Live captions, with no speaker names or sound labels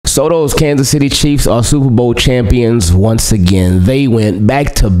So those Kansas City Chiefs are Super Bowl champions once again. They went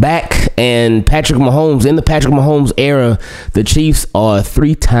back-to-back, and Patrick Mahomes, in the Patrick Mahomes era, the Chiefs are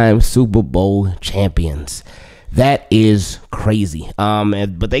three-time Super Bowl champions. That is crazy.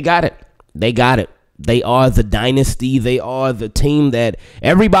 But they got it. They got it. They are the dynasty. They are the team that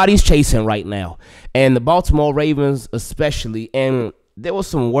everybody's chasing right now. And the Baltimore Ravens especially. And there were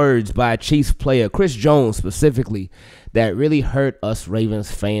some words by a Chiefs player, Chris Jones specifically, that really hurt us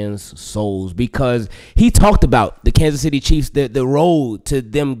Ravens fans' souls, because he talked about the Kansas City Chiefs, the road to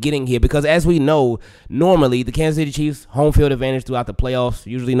them getting here. Because as we know, normally the Kansas City Chiefs, home field advantage throughout the playoffs,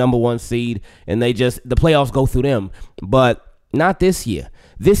 usually #1 seed, and the playoffs go through them. But not this year.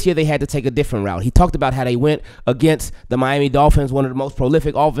 This year they had to take a different route. He talked about how they went against the Miami Dolphins, one of the most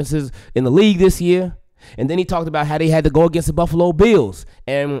prolific offenses in the league this year. And then he talked about how they had to go against the Buffalo Bills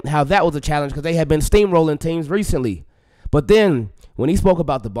and how that was a challenge because they had been steamrolling teams recently. But then when he spoke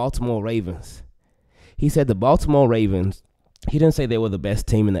about the Baltimore Ravens, he said the Baltimore Ravens, he didn't say they were the best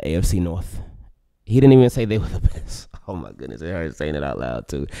team in the AFC North. He didn't even say they were the best. Oh, my goodness. I heard saying it out loud,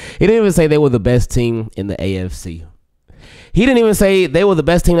 too. He didn't even say they were the best team in the AFC. He didn't even say they were the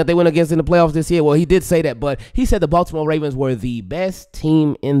best team that they went against in the playoffs this year. Well, he did say that, but he said the Baltimore Ravens were the best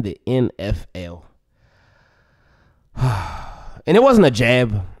team in the NFL. And it wasn't a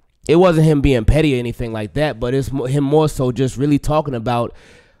jab. It wasn't him being petty or anything like that, but it's him more so just really talking about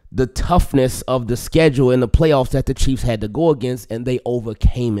the toughness of the schedule in the playoffs that the Chiefs had to go against, and they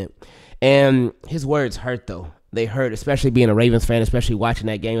overcame it. And his words hurt, though. They hurt, especially being a Ravens fan, especially watching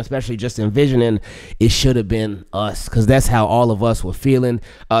that game, especially just envisioning it should have been us, because that's how all of us were feeling.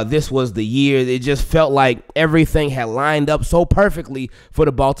 This was the year. It just felt like everything had lined up so perfectly for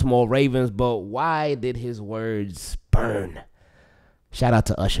the Baltimore Ravens, but why did his words burn? Shout out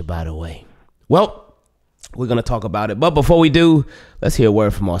to Usher, by the way. Well, we're going to talk about it. But before we do, let's hear a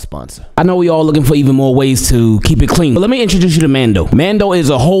word from our sponsor. I know we all looking for even more ways to keep it clean, but let me introduce you to Mando. Mando is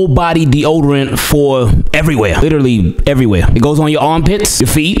a whole body deodorant for everywhere, literally everywhere. It goes on your armpits, your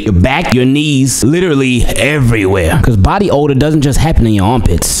feet, your back, your knees, literally everywhere. Because body odor doesn't just happen in your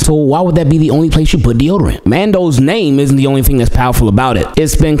armpits. So why would that be the only place you put deodorant? Mando's name isn't the only thing that's powerful about it.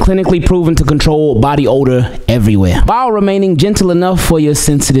 It's been clinically proven to control body odor everywhere, while remaining gentle enough for your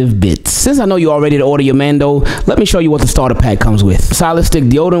sensitive bits. Since I know you're all ready to order your Mando, let me show you what the starter pack comes with. Solid stick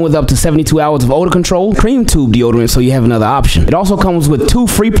deodorant with up to 72 hours of odor control. Cream tube deodorant, so you have another option. It also comes with 2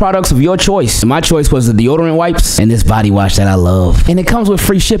 free products of your choice. My choice was the deodorant wipes and this body wash that I love. And it comes with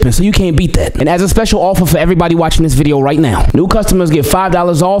free shipping, so you can't beat that. And as a special offer for everybody watching this video right now, new customers get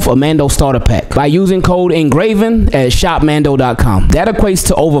 $5 off a Mando starter pack by using code INGRAVEN at shopmando.com. That equates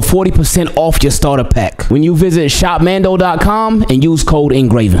to over 40% off your starter pack when you visit shopmando.com and use code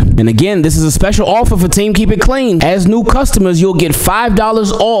INGRAVEN. And again, this is a special offer for Team Keep It Clean. As new customers, you'll get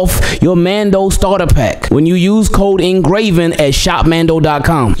 $5 off your Mando starter pack when you use code INGRAVEN at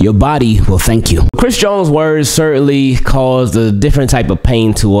shopmando.com. Your body will thank you. Chris Jones' words certainly caused a different type of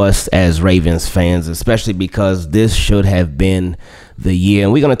pain to us as Ravens fans, especially because this should have been the year.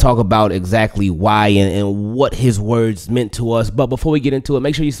 And we're going to talk about exactly why and what his words meant to us. But before we get into it,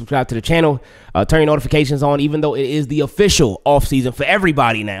 make sure you subscribe to the channel, turn your notifications on, even though it is the official off season for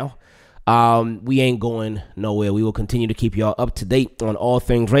everybody now. We ain't going nowhere. We will continue to keep y'all up to date on all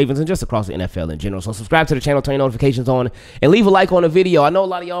things Ravens and just across the NFL in general. So subscribe to the channel, turn your notifications on, and leave a like on the video. I know a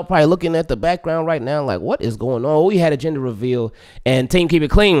lot of y'all probably looking at the background right now like, what is going on? We had a gender reveal, and Team Keep It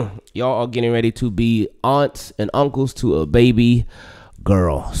Clean, y'all are getting ready to be aunts and uncles to a baby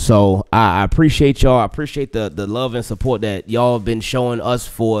girl. So I appreciate y'all. I appreciate the love and support that y'all have been showing us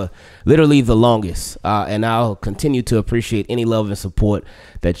for literally the longest, and I'll continue to appreciate any love and support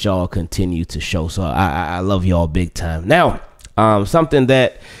that y'all continue to show. So I love y'all big time. Now, something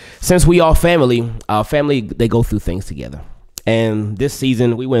that, since we are family, our family, they go through things together, and this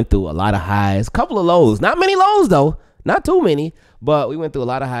season we went through a lot of highs, a couple of lows, not many lows though, not too many, but we went through a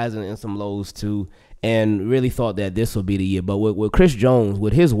lot of highs and some lows too. And really thought that this would be the year. But with Chris Jones,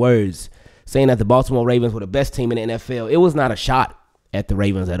 with his words, saying that the Baltimore Ravens were the best team in the NFL, it was not a shot at the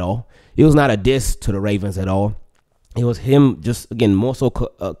Ravens at all. It was not a diss to the Ravens at all. It was him just, again, more so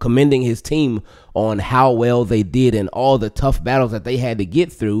commending his team on how well they did and all the tough battles that they had to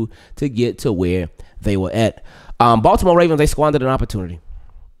get through to get to where they were at. Baltimore Ravens, they squandered an opportunity.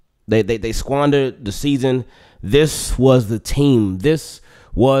 They squandered the season. This was the team. This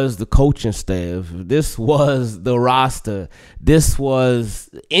was the coaching staff. This was the roster. This was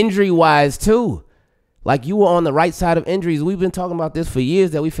injury-wise too. Like, you were on the right side of injuries. We've been talking about this for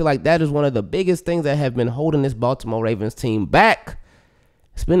years, that we feel like that is one of the biggest things that have been holding this Baltimore Ravens team back.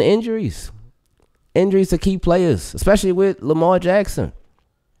 It's been injuries. Injuries to key players, especially with Lamar Jackson.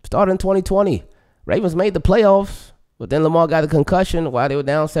 Started in 2020. Ravens made the playoffs, but then Lamar got a concussion while they were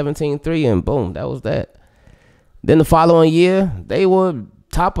down 17-3, and boom, that was that. Then the following year, they were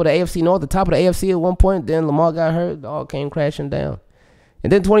top of the AFC North, the top of the AFC at one point. Then Lamar got hurt. It all came crashing down.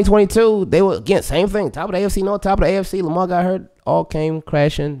 And then 2022, they were, again, same thing. Top of the AFC North, top of the AFC. Lamar got hurt. All came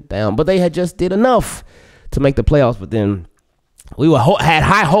crashing down. But they had just did enough to make the playoffs. But then we had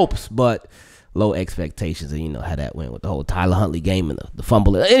high hopes, but low expectations. And you know how that went with the whole Tyler Huntley game and the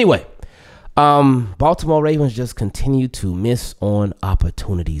fumble. Anyway, Baltimore Ravens just continue to miss on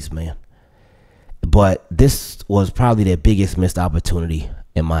opportunities, man. But this was probably their biggest missed opportunity,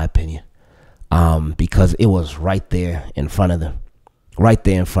 in my opinion, because it was right there in front of them. Right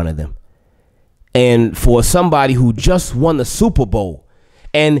there in front of them. And for somebody who just won the Super Bowl,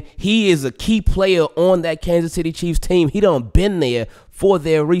 and he is a key player on that Kansas City Chiefs team, he done been there for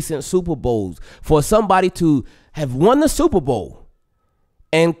their recent Super Bowls. For somebody to have won the Super Bowl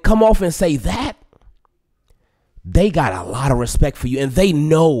and come off and say that, they got a lot of respect for you. And they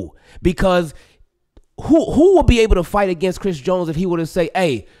know, because who will be able to fight against Chris Jones if he were to say,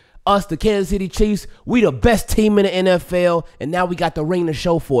 hey, us, the Kansas City Chiefs, we the best team in the NFL, and now we got the ring to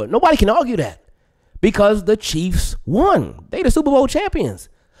show for it. Nobody can argue that because the Chiefs won. They the Super Bowl champions.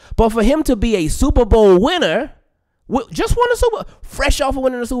 But for him to be a Super Bowl winner, just won a Super Bowl, fresh off of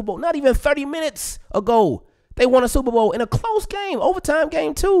winning the Super Bowl, not even 30 minutes ago, they won a Super Bowl in a close game, overtime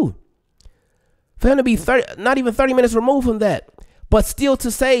game too. For him to be not even 30 minutes removed from that, but still to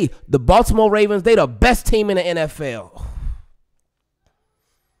say the Baltimore Ravens, they the best team in the NFL.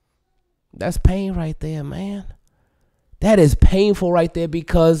 That's pain right there, man. That is painful right there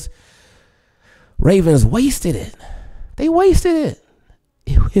because Ravens wasted it. They wasted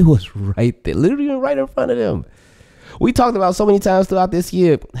it. It was right there, literally right in front of them. We talked about so many times throughout this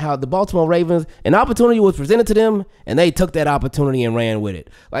year how the Baltimore Ravens, an opportunity was presented to them, and they took that opportunity and ran with it.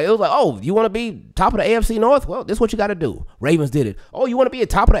 Like, it was like, oh, you want to be top of the AFC North? Well, this is what you got to do. Ravens did it. Oh, you want to be at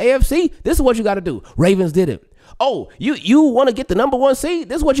top of the AFC? This is what you got to do. Ravens did it. Oh, you want to get the number 1 seed?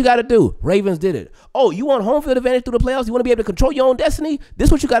 This is what you got to do. Ravens did it. Oh, you want home field advantage through the playoffs? You want to be able to control your own destiny? This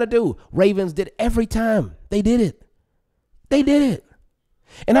is what you got to do. Ravens did it every time. They did it. They did it.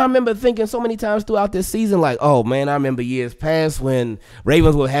 And I remember thinking so many times throughout this season, like, oh, man, I remember years past when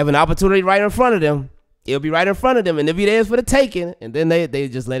Ravens would have an opportunity right in front of them. It'll be right in front of them, and it'll be theirs for the taking, and then they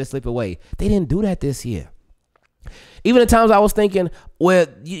just let it slip away. They didn't do that this year. Even at times I was thinking, well,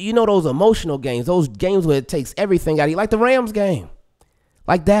 you know those emotional games, those games where it takes everything out of you, like the Rams game.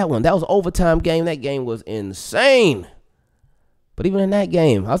 Like that one. That was an overtime game. That game was insane. But even in that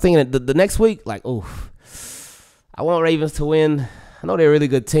game, I was thinking the next week, like, oof, I want Ravens to win. I know they're a really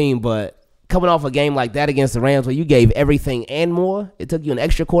good team, but coming off a game like that against the Rams where you gave everything and more, it took you an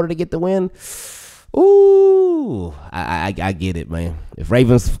extra quarter to get the win. Ooh, I get it, man. If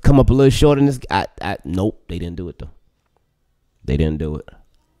Ravens come up a little short in this, nope, they didn't do it, though. They didn't do it.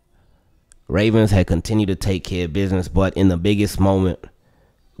 Ravens had continued to take care of business, but in the biggest moment,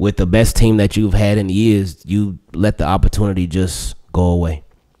 with the best team that you've had in years, you let the opportunity just go away.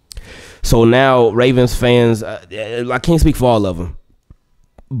 So now Ravens fans, I can't speak for all of them,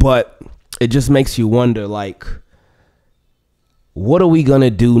 but it just makes you wonder, like, what are we going to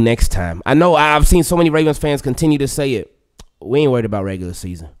do next time? I know I've seen so many Ravens fans continue to say it. We ain't worried about regular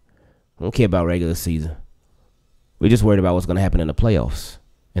season. We don't care about regular season. We're just worried about what's going to happen in the playoffs.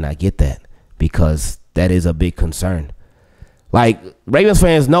 And I get that because that is a big concern. Like, Ravens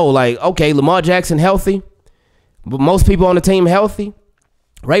fans know, like, okay, Lamar Jackson healthy, but most people on the team healthy.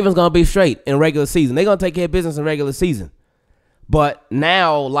 Ravens going to be straight in regular season. They're going to take care of business in regular season. But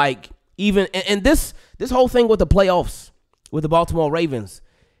now, like, even and this whole thing with the playoffs with the Baltimore Ravens,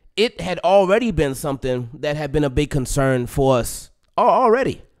 it had already been something that had been a big concern for us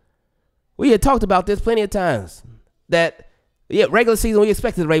already. We had talked about this plenty of times. That, yeah, regular season, we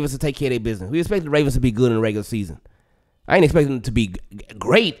expected the Ravens to take care of their business. We expected the Ravens to be good in the regular season. I ain't expecting them to be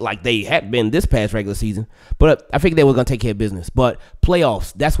great like they had been this past regular season, but I figured they were going to take care of business. But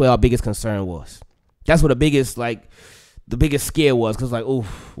playoffs, that's where our biggest concern was. That's what the biggest scare was, because, like,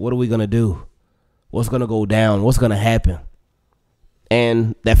 oof, what are we going to do? What's going to go down? What's going to happen?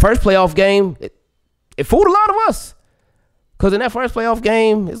 And that first playoff game, it fooled a lot of us. Because in that first playoff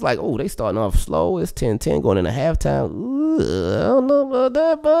game, it's like, oh, they starting off slow. It's 10-10 going into halftime. Ooh, I don't know about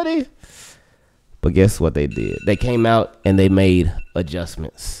that, buddy. But guess what they did? They came out and they made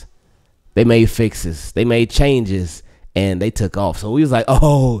adjustments. They made fixes. They made changes, and they took off. So we was like,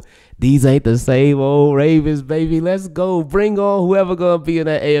 oh, these ain't the same old Ravens, baby. Let's go. Bring on whoever going to be in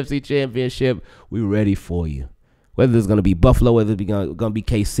that AFC Championship. We ready for you. Whether it's going to be Buffalo, whether it's going to be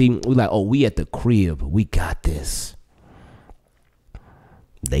KC, we like, oh, we at the crib. We got this.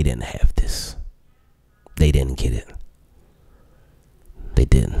 They didn't have this. They didn't get it. They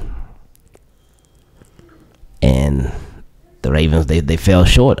didn't. And the Ravens, they fell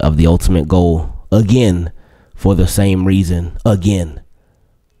short of the ultimate goal again for the same reason again.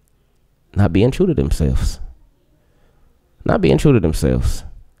 Not being true to themselves. Not being true to themselves.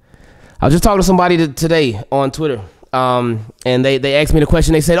 I was just talking to somebody today on Twitter, and they asked me the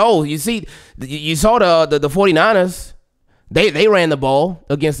question. They said, "Oh, you saw the 49ers. They ran the ball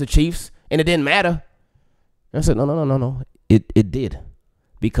against the Chiefs, and it didn't matter." And I said, No. It did,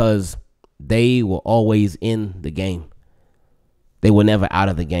 because they were always in the game. They were never out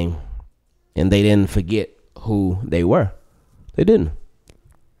of the game, and they didn't forget who they were. They didn't.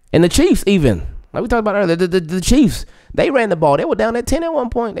 And the Chiefs, even like we talked about earlier, the Chiefs, they ran the ball. They were down at 10 at one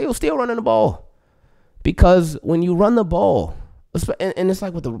point. They were still running the ball, because when you run the ball, and it's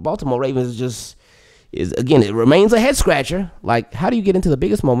like with the Baltimore Ravens, again, it remains a head scratcher. Like, how do you get into the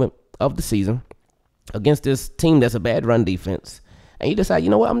biggest moment of the season against this team that's a bad run defense, and you decide, you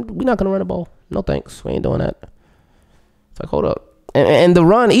know what, we're not going to run the ball. No thanks. We ain't doing that. It's like, hold up. And the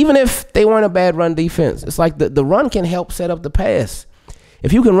run, even if they weren't a bad run defense, it's like the run can help set up the pass.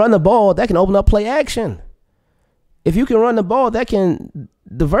 If you can run the ball, that can open up play action. If you can run the ball, that can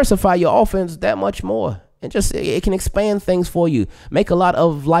diversify your offense that much more. And it can expand things for you, make a lot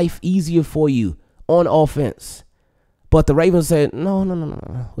of life easier for you on offense. But the Ravens said, no.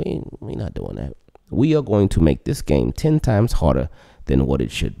 We're not doing that. We are going to make this game 10 times harder than what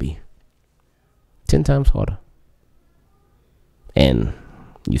it should be. 10 times harder. And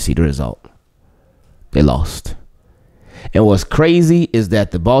you see the result. They lost. And what's crazy is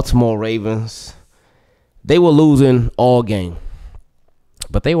that the Baltimore Ravens, they were losing all game,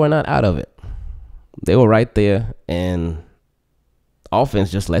 but they were not out of it. They were right there, and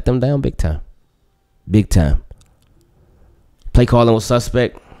offense just let them down big time. Big time. Play calling was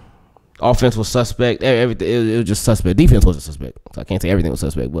suspect. Offense was suspect. Everything, it was just suspect. Defense wasn't suspect. So I can't say everything was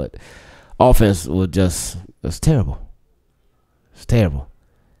suspect, but offense was terrible. It's terrible.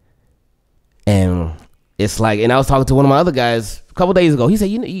 And it's like, and I was talking to one of my other guys a couple days ago. He said,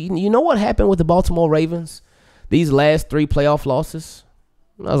 you know what happened with the Baltimore Ravens? These last 3 playoff losses?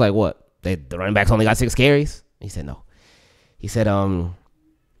 And I was like, what? The running backs only got 6 carries? He said, no. He said,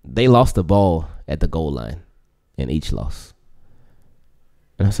 they lost the ball at the goal line in each loss.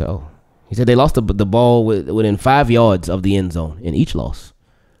 And I said, oh. He said they lost the ball within 5 yards of the end zone in each loss.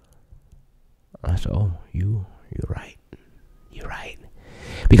 I said, oh, you're right. You're right.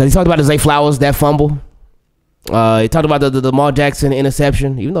 Because he talked about the Zay Flowers, that fumble. He talked about the Lamar Jackson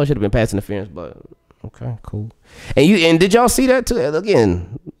interception, even though it should have been pass interference, but okay, cool. And did y'all see that too?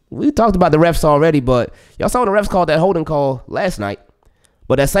 Again, we talked about the refs already, but y'all saw the refs called that holding call last night.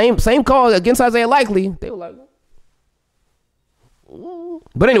 But that same call against Isaiah Likely, they were like,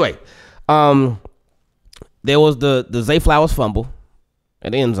 but anyway, there was the Zay Flowers fumble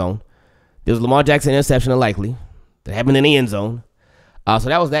at the end zone. There was Lamar Jackson interception of Likely that happened in the end zone. So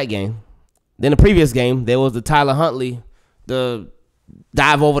that was that game. Then the previous game, there was the Tyler Huntley, the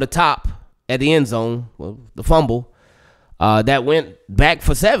dive over the top at the end zone, the fumble, that went back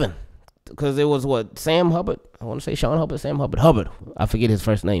for 7. Because it was Sam Hubbard? I want to say Sean Hubbard, Sam Hubbard. Hubbard. I forget his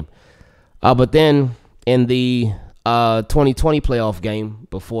first name. But then in the 2020 playoff game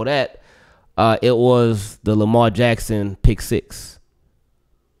before that, it was the Lamar Jackson pick 6.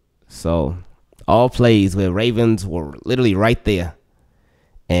 So all plays where Ravens were literally right there,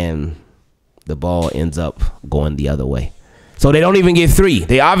 and the ball ends up going the other way. So they don't even get 3.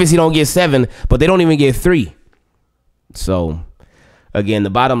 They obviously don't get 7, but they don't even get 3. So, again, the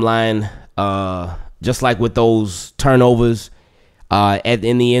bottom line, just like with those turnovers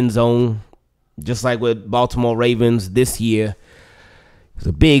in the end zone, just like with Baltimore Ravens this year, it's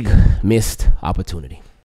a big missed opportunity.